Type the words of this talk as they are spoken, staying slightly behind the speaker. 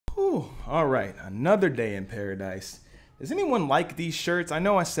All right, another day in paradise. Does anyone like these shirts? I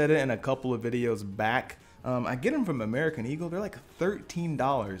know I said it in a couple of videos back. I get them from American Eagle. They're like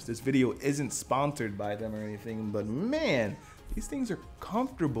 $13. This video isn't sponsored by them or anything, but man, these things are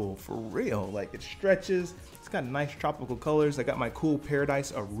comfortable for real. Like, it stretches. It's got nice tropical colors. I got my cool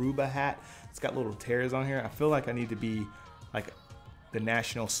Paradise Aruba hat. It's got little tears on here. I feel like I need to be like the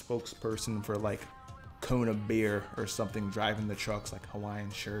national spokesperson for like Kona beer or something, driving the trucks, like Hawaiian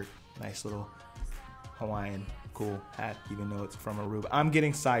shirt, nice little Hawaiian cool hat, even though it's from Aruba. I'm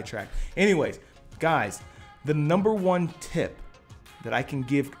getting sidetracked. Anyways, guys, the #1 tip that I can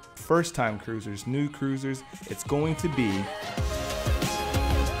give first-time cruisers, new cruisers, it's going to be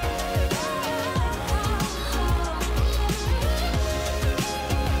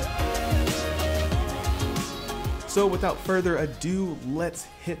so without further ado, let's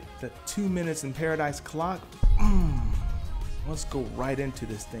hit the 2 minutes in paradise clock. Let's go right into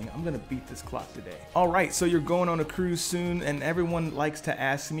this thing. I'm gonna beat this clock today. All right, so you're going on a cruise soon, and everyone likes to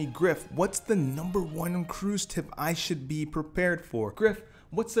ask me, Griff, what's the #1 cruise tip I should be prepared for? Griff,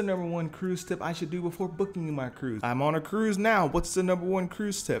 what's the #1 cruise tip I should do before booking my cruise? I'm on a cruise now. What's the #1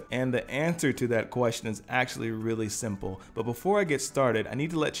 cruise tip? And the answer to that question is actually really simple. But before I get started, I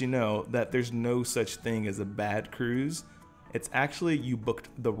need to let you know that there's no such thing as a bad cruise. It's actually you booked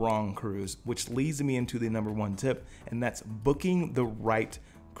the wrong cruise, which leads me into the #1 tip, and that's booking the right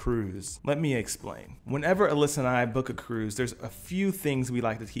cruise. Let me explain. Whenever Alyssa and I book a cruise, there's a few things we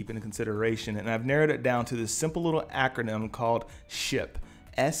like to keep into consideration, and I've narrowed it down to this simple little acronym called S.H.I.P.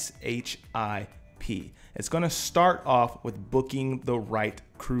 S.H.I.P. It's going to start off with booking the right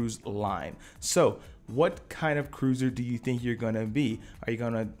cruise line. So, what kind of cruiser do you think you're going to be? Are you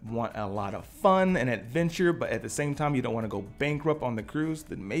going to want a lot of fun and adventure, but at the same time you don't want to go bankrupt on the cruise?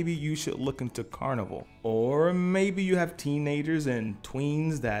 Then maybe you should look into Carnival. Or maybe you have teenagers and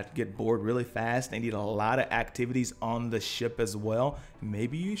tweens that get bored really fast. They need a lot of activities on the ship as well.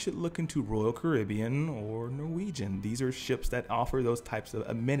 Maybe you should look into Royal Caribbean or Norwegian. These are ships that offer those types of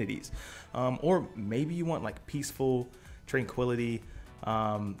amenities. Or maybe you want like peaceful tranquility,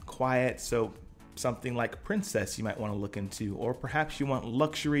 quiet. So something like Princess you might want to look into, or perhaps you want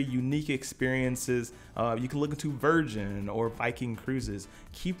luxury, unique experiences. You can look into Virgin or Viking cruises.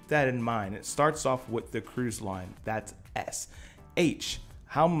 Keep that in mind. It starts off with the cruise line. That's S. H,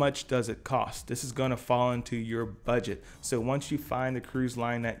 how much does it cost? This is going to fall into your budget. So once you find the cruise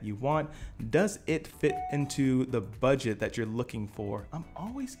line that you want, does it fit into the budget that you're looking for? I'm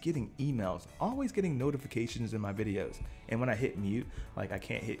always getting emails, always getting notifications in my videos. And when I hit mute, like I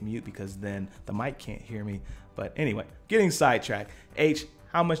can't hit mute because then the mic can't hear me. But anyway, getting sidetracked. H,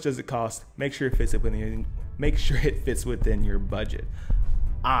 how much does it cost? Make sure it fits within your budget.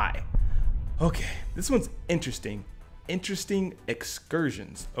 I, okay, this one's interesting. Interesting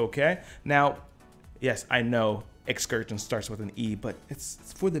excursions, okay? Now, yes, I know excursion starts with an E, but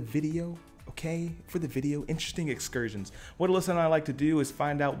it's for the video, okay? For the video, interesting excursions. What Alyssa and I like to do is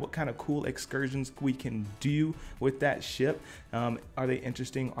find out what kind of cool excursions we can do with that ship. Are they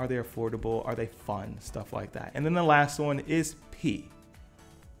interesting? Are they affordable? Are they fun? Stuff like that. And then the last one is P.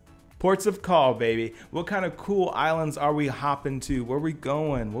 Ports of call, baby. What kind of cool islands are we hopping to? Where are we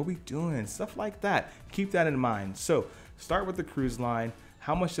going? What are we doing? Stuff like that. Keep that in mind. So start with the cruise line.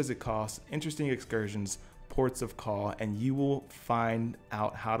 How much does it cost? Interesting excursions, ports of call, and you will find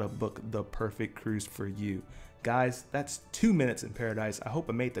out how to book the perfect cruise for you. Guys, that's 2 minutes in paradise. I hope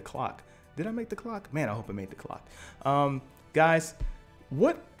I made the clock. Did I make the clock? Man, I hope I made the clock. Guys,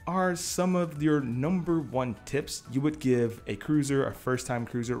 what are some of your #1 tips you would give a cruiser, a first-time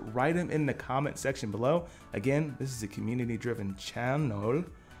cruiser? Write them in the comment section below. Again, this is a community-driven channel.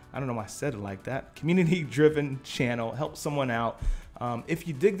 I don't know why I said it like that. Community-driven channel. Help someone out. If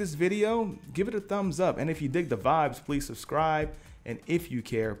you dig this video, give it a thumbs up. And if you dig the vibes, please subscribe. And if you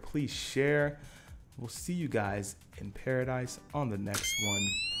care, please share. We'll see you guys in paradise on the next one.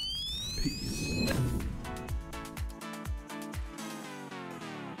 Peace.